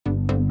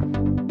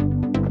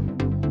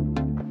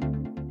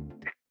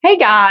Hey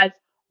guys,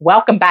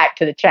 welcome back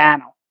to the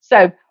channel.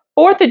 So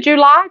 4th of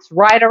July is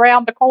right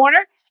around the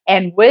corner,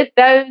 and with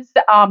those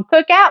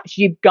cookouts,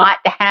 you've got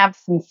to have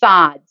some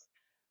sides.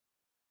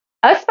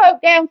 Us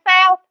folk down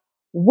south,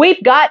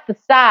 we've got the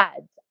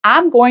sides.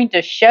 I'm going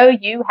to show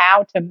you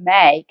how to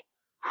make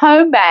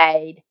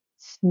homemade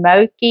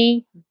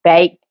smoky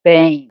baked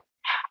beans.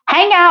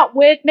 Hang out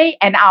with me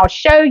and I'll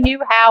show you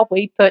how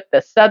we put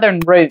the southern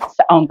roots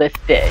on this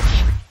dish.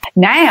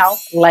 Now,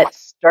 let's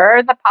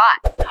stir the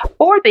pot.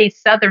 For these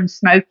Southern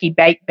Smoky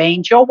Baked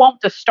Beans, you'll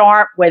want to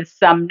start with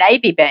some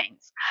navy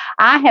beans.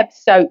 I have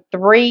soaked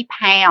 3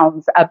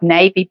 pounds of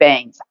navy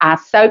beans. I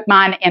soaked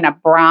mine in a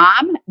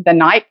brine the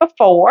night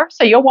before,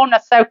 so you'll want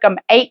to soak them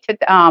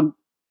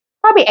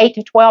probably 8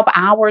 to 12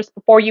 hours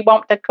before you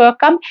want to cook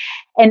them.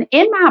 And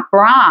in my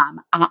brine,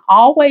 I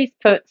always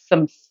put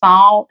some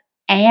salt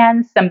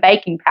and some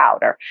baking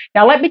powder.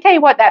 Now, let me tell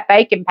you what that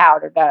baking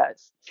powder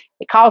does.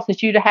 It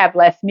causes you to have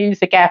less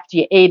music after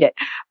you eat it,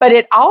 but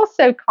it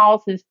also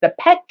causes the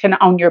pectin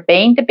on your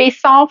bean to be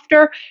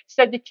softer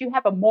so that you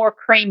have a more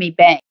creamy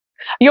bean.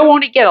 You'll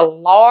want to get a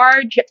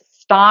large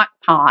stock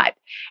pot,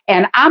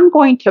 and I'm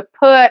going to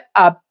put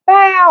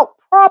about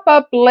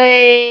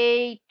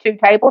probably 2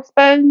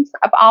 tablespoons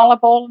of olive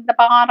oil in the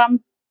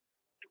bottom.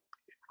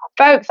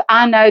 Folks,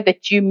 I know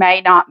that you may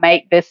not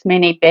make this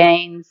many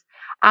beans.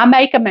 I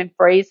make them and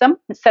freeze them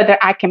so that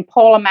I can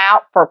pull them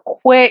out for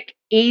quick,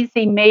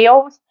 easy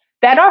meals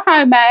that are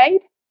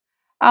homemade.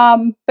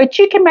 But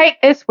you can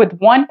make this with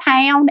 1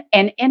 pound,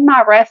 and in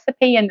my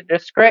recipe in the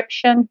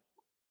description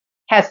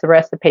has the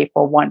recipe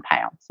for 1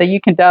 pound. So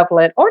you can double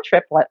it or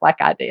triple it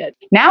like I did.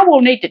 Now we'll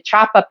need to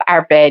chop up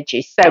our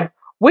veggies. So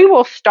we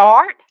will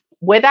start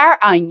with our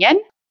onion.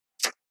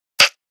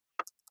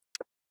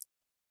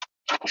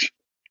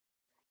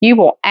 You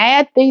will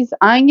add these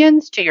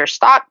onions to your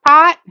stock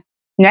pot.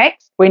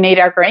 Next, we need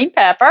our green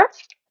pepper.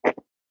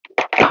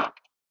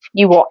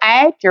 You will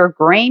add your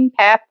green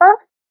pepper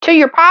to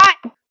your pot.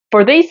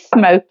 For these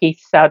smoky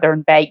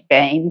southern baked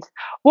beans,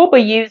 we'll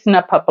be using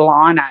a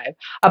poblano.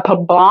 A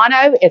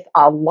poblano is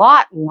a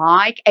lot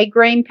like a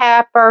green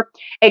pepper,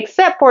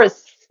 except for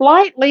it's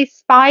slightly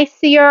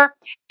spicier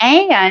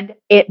and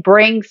it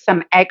brings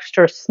some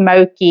extra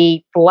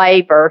smoky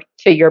flavor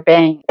to your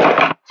beans.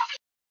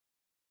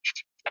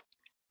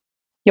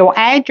 You'll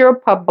add your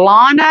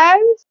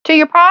poblanos to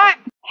your pot.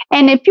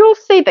 And if you'll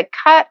see the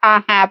cut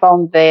I have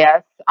on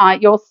this,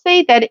 you'll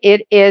see that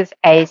it is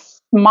a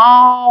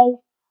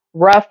small,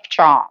 rough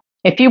chop.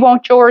 If you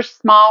want yours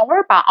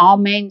smaller, by all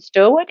means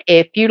do it.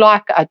 If you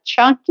like a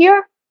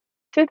chunkier,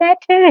 do that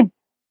too.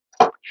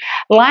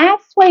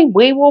 Lastly,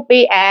 we will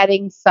be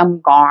adding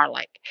some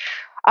garlic.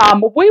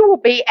 We will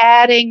be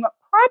adding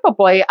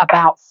probably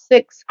about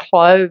 6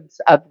 cloves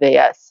of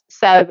this.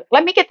 So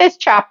let me get this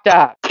chopped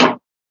up.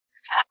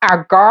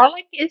 Our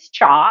garlic is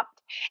chopped.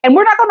 And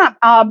we're not going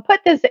to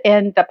put this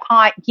in the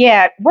pot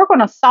yet. We're going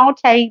to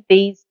saute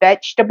these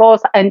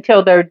vegetables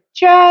until they're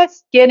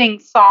just getting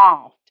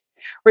soft.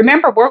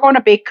 Remember, we're going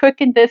to be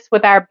cooking this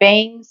with our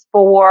beans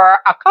for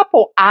a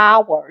couple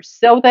hours,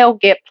 so they'll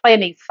get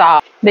plenty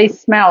soft. They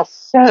smell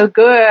so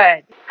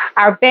good.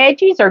 Our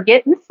veggies are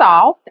getting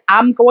soft.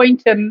 I'm going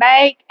to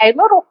make a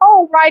little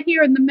hole right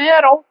here in the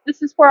middle.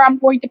 This is where I'm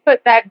going to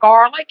put that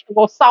garlic.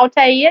 We'll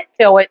saute it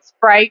till it's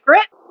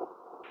fragrant.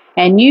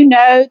 And you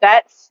know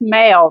that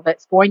smell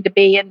that's going to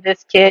be in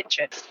this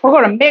kitchen. We're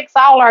going to mix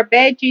all our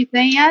veggies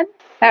in.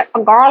 That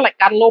garlic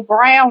got a little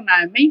brown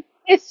on me.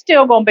 It's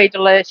still going to be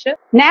delicious.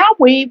 Now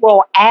we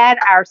will add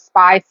our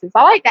spices.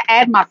 I like to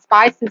add my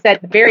spices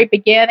at the very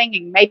beginning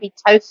and maybe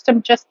toast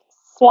them just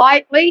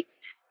slightly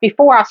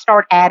before I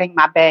start adding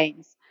my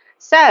beans.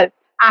 So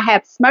I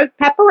have smoked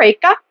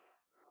paprika.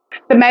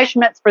 The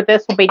measurements for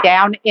this will be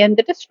down in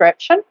the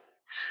description.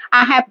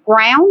 I have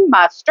ground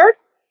mustard.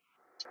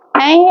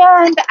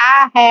 And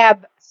I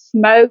have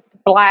smoked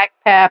black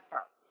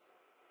pepper.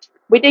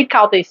 We did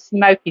call these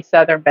smoky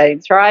southern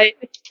beans, right?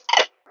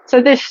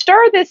 So just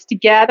stir this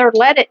together,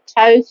 let it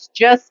toast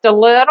just a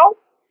little,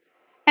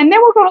 and then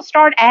we're going to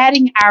start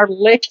adding our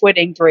liquid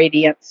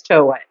ingredients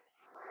to it.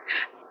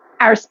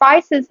 Our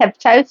spices have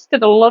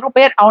toasted a little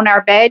bit on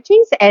our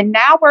veggies, and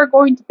now we're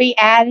going to be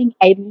adding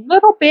a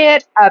little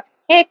bit of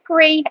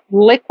hickory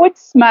liquid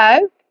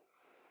smoke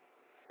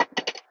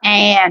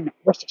and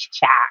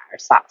Worcestershire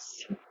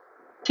sauce.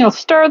 You'll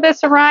stir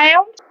this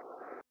around.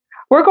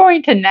 We're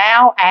going to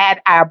now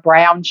add our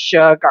brown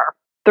sugar.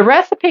 The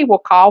recipe will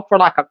call for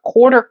like a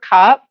 1/4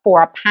 cup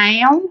for a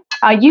pound.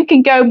 You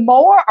can go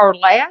more or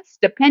less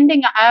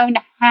depending on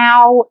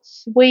how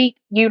sweet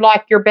you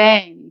like your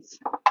beans.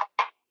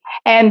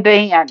 And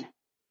then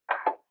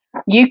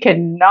you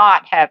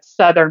cannot have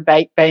southern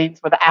baked beans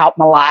without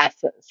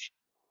molasses.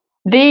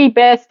 The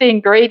best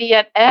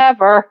ingredient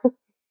ever.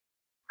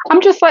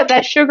 I'm just letting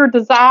that sugar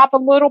dissolve a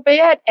little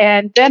bit,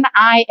 and then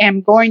I am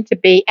going to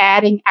be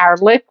adding our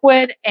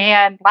liquid,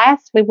 and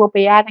lastly, we'll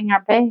be adding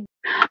our beans.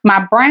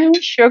 My brown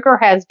sugar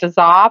has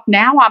dissolved.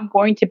 Now I'm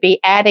going to be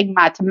adding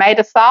my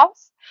tomato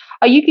sauce.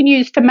 You can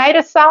use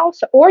tomato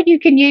sauce or you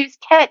can use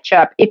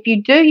ketchup. If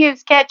you do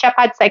use ketchup,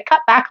 I'd say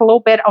cut back a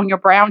little bit on your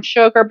brown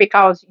sugar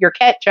because your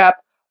ketchup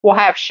will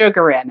have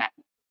sugar in it.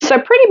 So,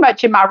 pretty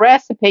much in my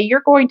recipe,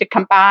 you're going to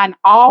combine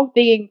all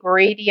the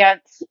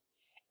ingredients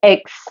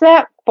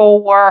except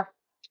for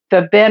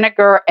the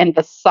vinegar and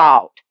the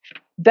salt.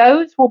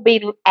 Those will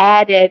be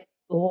added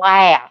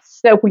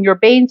last. So, when your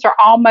beans are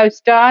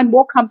almost done,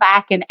 we'll come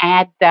back and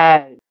add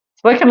those.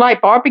 It's looking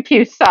like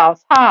barbecue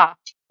sauce, huh?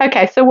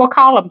 Okay, so we'll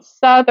call them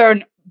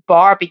Southern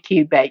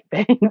Barbecue Baked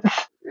Beans.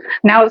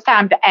 Now it's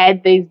time to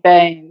add these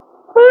beans.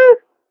 Woo,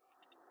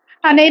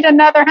 I need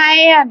another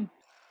hand.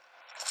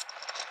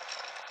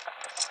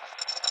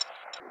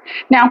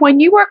 Now, when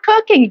you are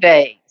cooking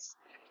these,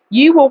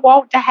 you will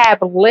want to have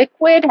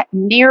liquid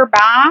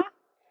nearby.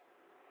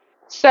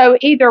 So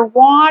either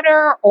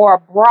water or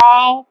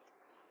broth.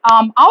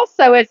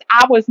 Also, as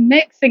I was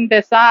mixing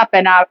this up,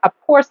 and of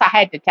course I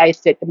had to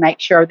taste it to make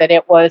sure that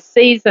it was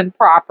seasoned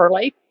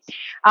properly.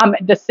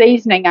 The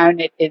seasoning on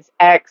it is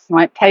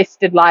excellent.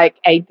 Tasted like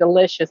a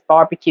delicious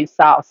barbecue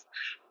sauce.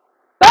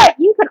 But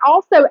you can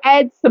also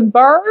add some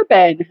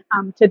bourbon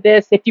to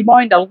this if you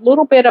wanted a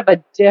little bit of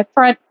a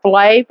different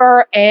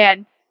flavor.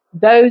 And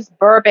those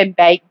bourbon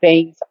baked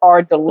beans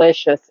are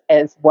delicious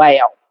as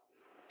well.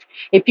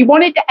 If you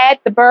wanted to add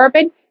the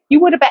bourbon, you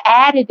would have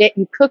added it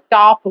and cooked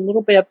off a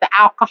little bit of the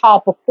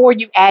alcohol before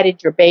you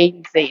added your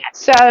beans in.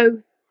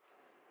 So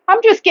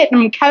I'm just getting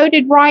them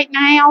coated right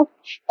now,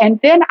 and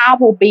then I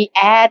will be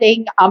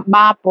adding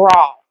my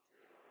broth.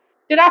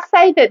 Did I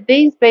say that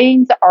these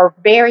beans are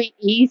very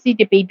easy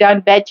to be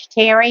done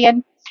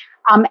vegetarian?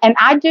 And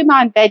I do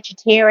mine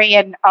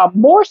vegetarian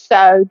more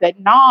so than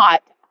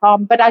not,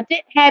 but I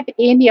didn't have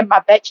any of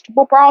my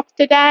vegetable broth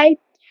today,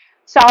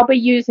 so I'll be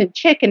using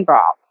chicken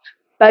broth.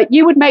 But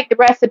you would make the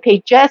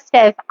recipe just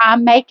as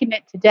I'm making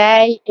it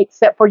today,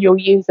 except for you'll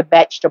use a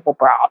vegetable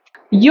broth.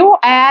 You'll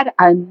add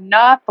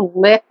enough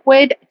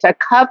liquid to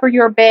cover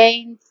your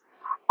beans.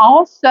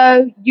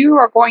 Also, you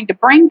are going to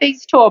bring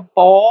these to a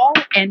boil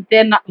and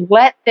then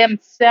let them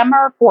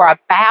simmer for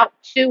about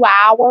 2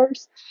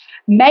 hours.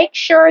 Make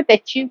sure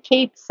that you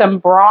keep some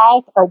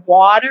broth or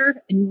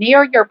water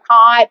near your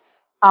pot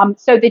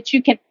so that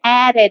you can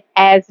add it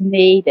as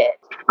needed.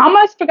 I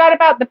almost forgot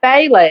about the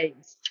bay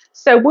leaves.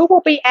 So we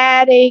will be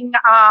adding,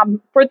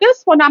 for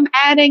this one, I'm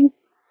adding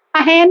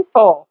a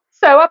handful.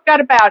 So I've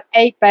got about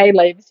 8 bay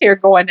leaves here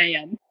going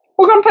in.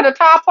 We're going to put a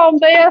top on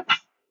this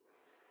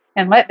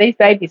and let these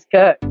babies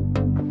cook.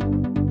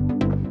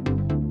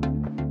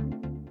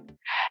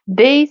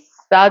 These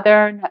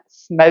Southern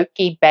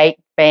Smoky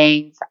Baked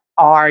Beans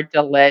are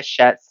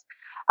delicious.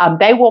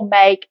 They will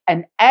make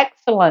an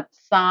excellent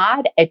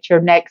side at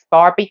your next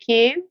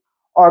barbecue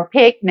or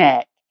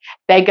picnic.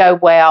 They go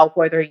well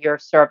whether you're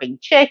serving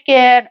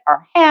chicken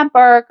or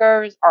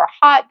hamburgers or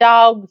hot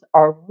dogs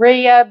or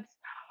ribs,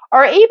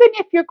 or even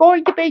if you're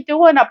going to be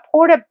doing a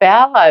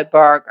portobello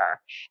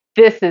burger.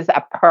 This is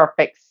a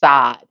perfect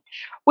side.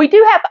 We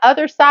do have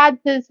other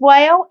sides as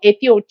well. If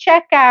you'll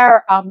check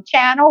our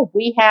channel,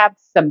 we have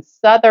some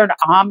Southern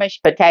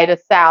Amish potato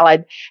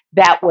salad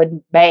that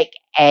would make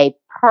a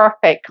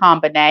perfect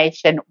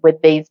combination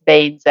with these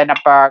beans in a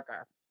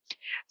burger.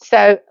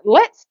 So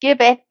let's give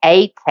it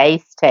a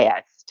taste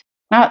test.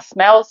 Now it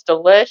smells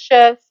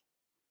delicious.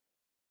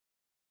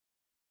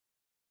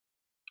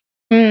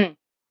 Mm,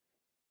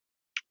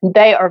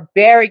 they are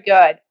very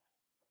good.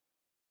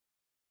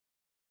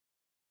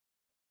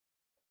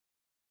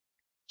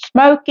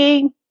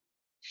 Smoky,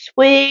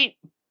 sweet,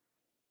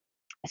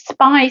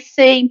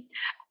 spicy.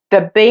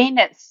 The bean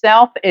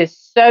itself is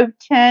so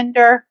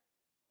tender.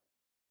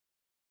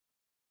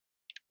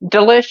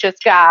 Delicious,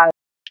 guys.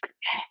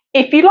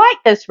 If you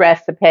like this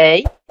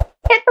recipe, hit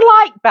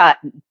the like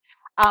button,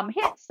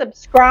 hit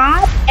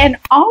subscribe, and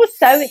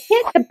also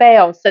hit the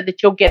bell so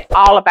that you'll get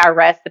all of our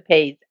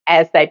recipes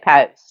as they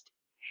post.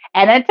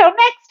 And until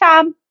next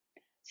time,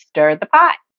 stir the pot.